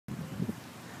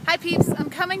Hi peeps, I'm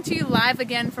coming to you live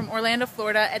again from Orlando,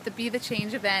 Florida at the Be the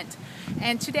Change event.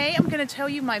 And today I'm going to tell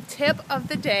you my tip of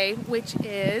the day, which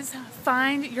is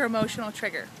find your emotional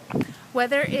trigger.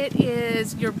 Whether it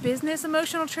is your business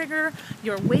emotional trigger,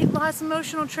 your weight loss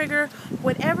emotional trigger,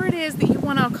 whatever it is that you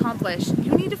want to accomplish,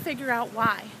 you need to figure out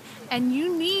why. And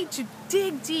you need to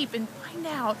dig deep and find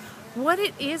out what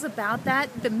it is about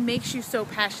that makes you so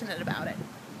passionate about it.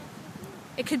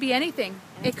 It could be anything.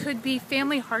 It could be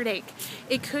family heartache.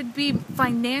 It could be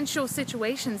financial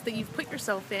situations that you've put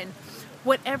yourself in.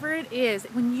 Whatever it is,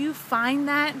 when you find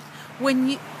that,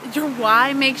 when your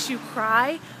why makes you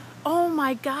cry, oh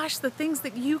my gosh, the things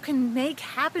that you can make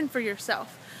happen for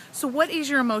yourself. So what is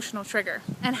your emotional trigger?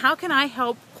 And how can I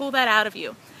help pull that out of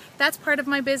you? That's part of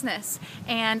my business.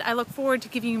 And I look forward to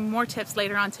giving you more tips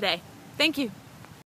later on today. Thank you.